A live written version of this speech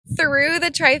through the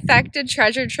Trifecta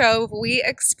Treasure Trove, we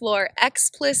explore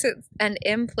explicit and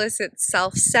implicit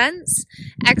self-sense,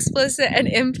 explicit and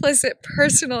implicit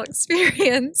personal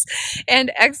experience,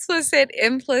 and explicit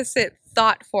implicit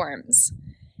thought forms.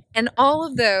 And all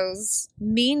of those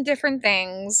mean different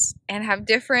things and have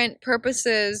different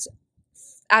purposes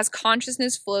as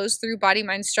consciousness flows through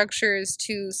body-mind structures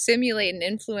to simulate and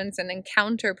influence and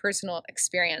encounter personal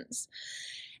experience.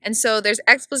 And so there's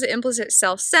explicit, implicit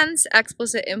self-sense,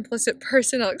 explicit, implicit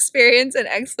personal experience, and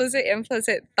explicit,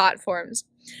 implicit thought forms.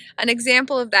 An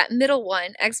example of that middle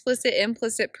one, explicit,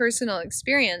 implicit personal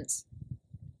experience,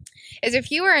 is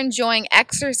if you are enjoying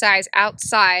exercise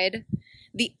outside,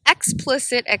 the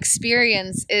explicit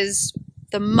experience is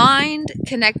the mind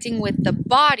connecting with the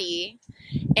body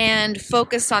and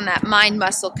focus on that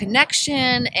mind-muscle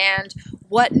connection and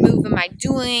what move am I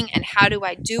doing and how do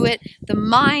I do it. The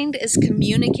mind is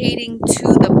communicating to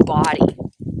the body.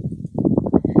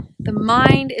 The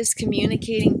mind is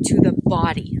communicating to the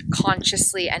body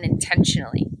consciously and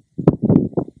intentionally.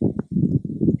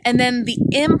 And then the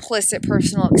implicit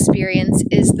personal experience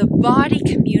is the body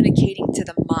communicating to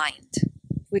the mind,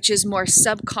 which is more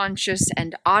subconscious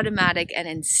and automatic and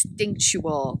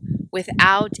instinctual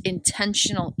without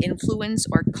intentional influence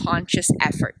or conscious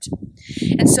effort.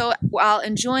 And so while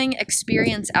enjoying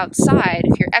experience outside,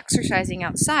 if you're exercising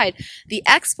outside, the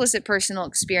explicit personal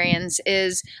experience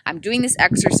is I'm doing this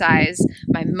exercise,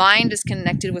 my mind is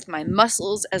connected with my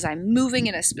muscles as I'm moving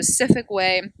in a specific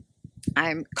way,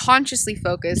 I'm consciously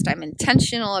focused, I'm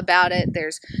intentional about it,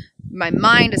 my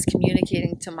mind is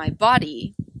communicating to my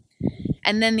body.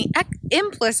 And then the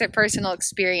implicit personal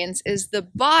experience is the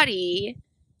body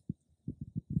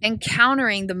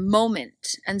encountering the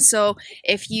moment. And so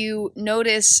if you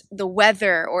notice the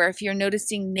weather, or if you're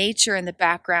noticing nature in the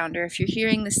background, or if you're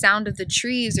hearing the sound of the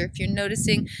trees, or if you're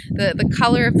noticing the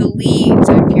color of the leaves,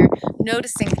 or if you're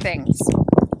noticing things,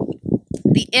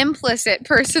 the implicit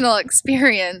personal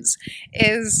experience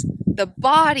is the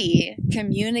body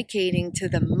communicating to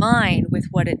the mind with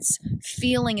what it's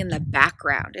feeling in the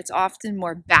background. It's often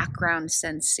more background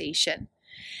sensation.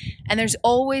 And there's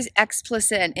always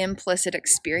explicit and implicit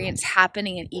experience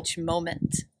happening in each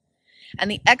moment.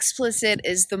 And the explicit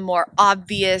is the more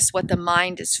obvious, what the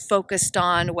mind is focused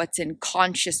on, what's in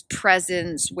conscious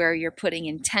presence, where you're putting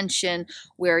intention,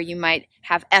 where you might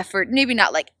have effort, maybe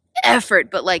not like effort,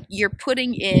 but like you're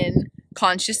putting in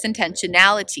conscious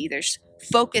intentionality. There's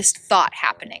focused thought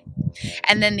happening.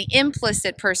 And then the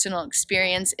implicit personal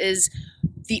experience is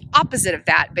the opposite of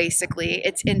that, basically.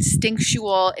 It's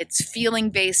instinctual, it's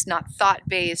feeling-based, not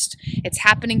thought-based. It's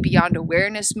happening beyond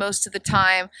awareness most of the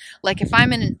time. Like if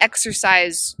I'm in an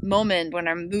exercise moment when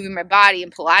I'm moving my body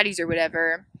in Pilates or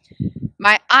whatever,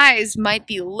 my eyes might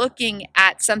be looking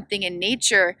at something in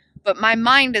nature, but my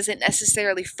mind isn't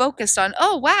necessarily focused on,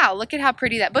 oh wow, look at how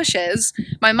pretty that bush is.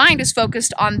 My mind is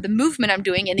focused on the movement I'm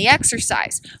doing in the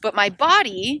exercise. But my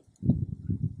body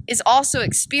is also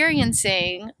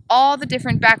experiencing all the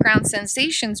different background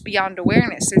sensations beyond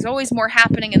awareness. There's always more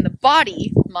happening in the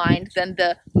body mind than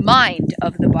the mind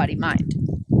of the body mind.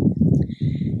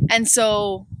 And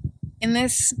so in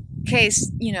this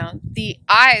case, you know, the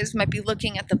eyes might be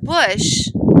looking at the bush,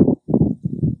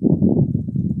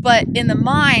 but in the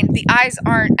mind, the eyes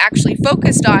aren't actually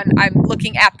focused on, I'm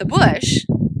looking at the bush.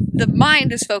 The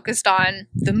mind is focused on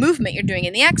the movement you're doing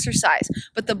in the exercise,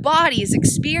 but the body is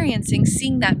experiencing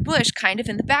seeing that bush kind of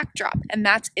in the backdrop, and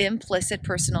that's implicit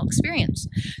personal experience.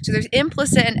 So there's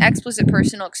implicit and explicit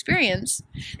personal experience.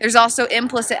 There's also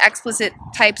implicit, explicit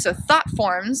types of thought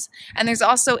forms, and there's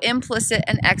also implicit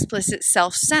and explicit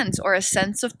self-sense, or a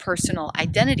sense of personal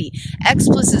identity.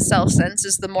 Explicit self-sense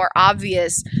is the more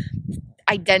obvious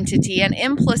identity, and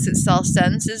implicit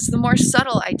self-sense is the more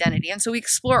subtle identity. And so we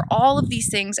explore all of these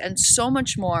things and so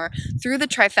much more through the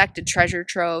Trifecta Treasure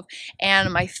Trove.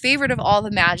 And my favorite of all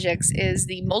the magics is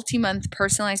the multi-month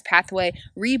personalized pathway,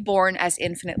 Reborn as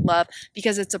Infinite Love,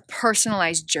 because it's a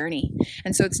personalized journey.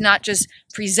 And so it's not just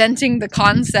presenting the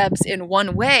concepts in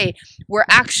one way, we're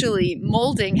actually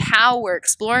molding how we're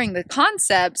exploring the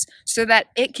concepts so that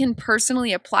it can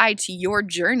personally apply to your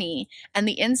journey, and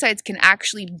the insights can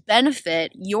actually benefit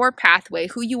your pathway,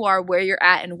 who you are, where you're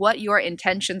at, and what your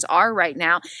intentions are right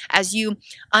now as you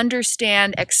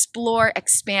understand, explore,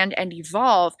 expand, and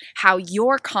evolve how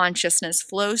your consciousness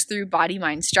flows through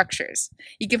body-mind structures.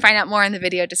 You can find out more in the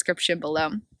video description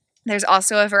below. There's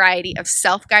also a variety of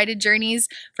self-guided journeys,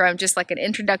 from just like an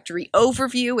introductory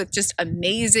overview with just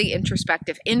amazing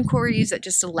introspective inquiries that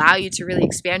just allow you to really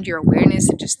expand your awareness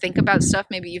and just think about stuff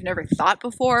maybe you've never thought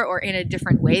before, or in a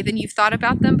different way than you've thought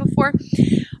about them before,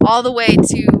 all the way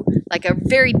to like a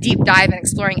very deep dive in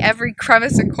exploring every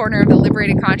crevice and corner of the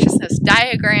liberated consciousness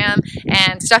diagram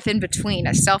and stuff in between,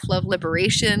 a self-love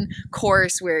liberation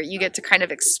course where you get to kind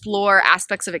of explore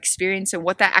aspects of experience and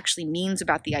what that actually means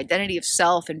about the identity of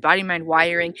self and body-mind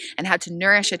wiring and how to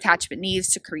nourish attachment needs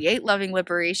to create loving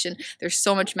liberation. There's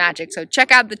so much magic. So check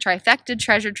out the Trifecta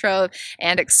Treasure Trove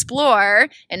and explore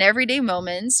in everyday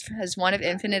moments, as one of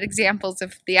infinite examples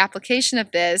of the application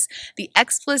of this, the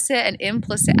explicit and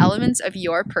implicit elements of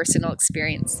your personal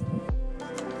experience.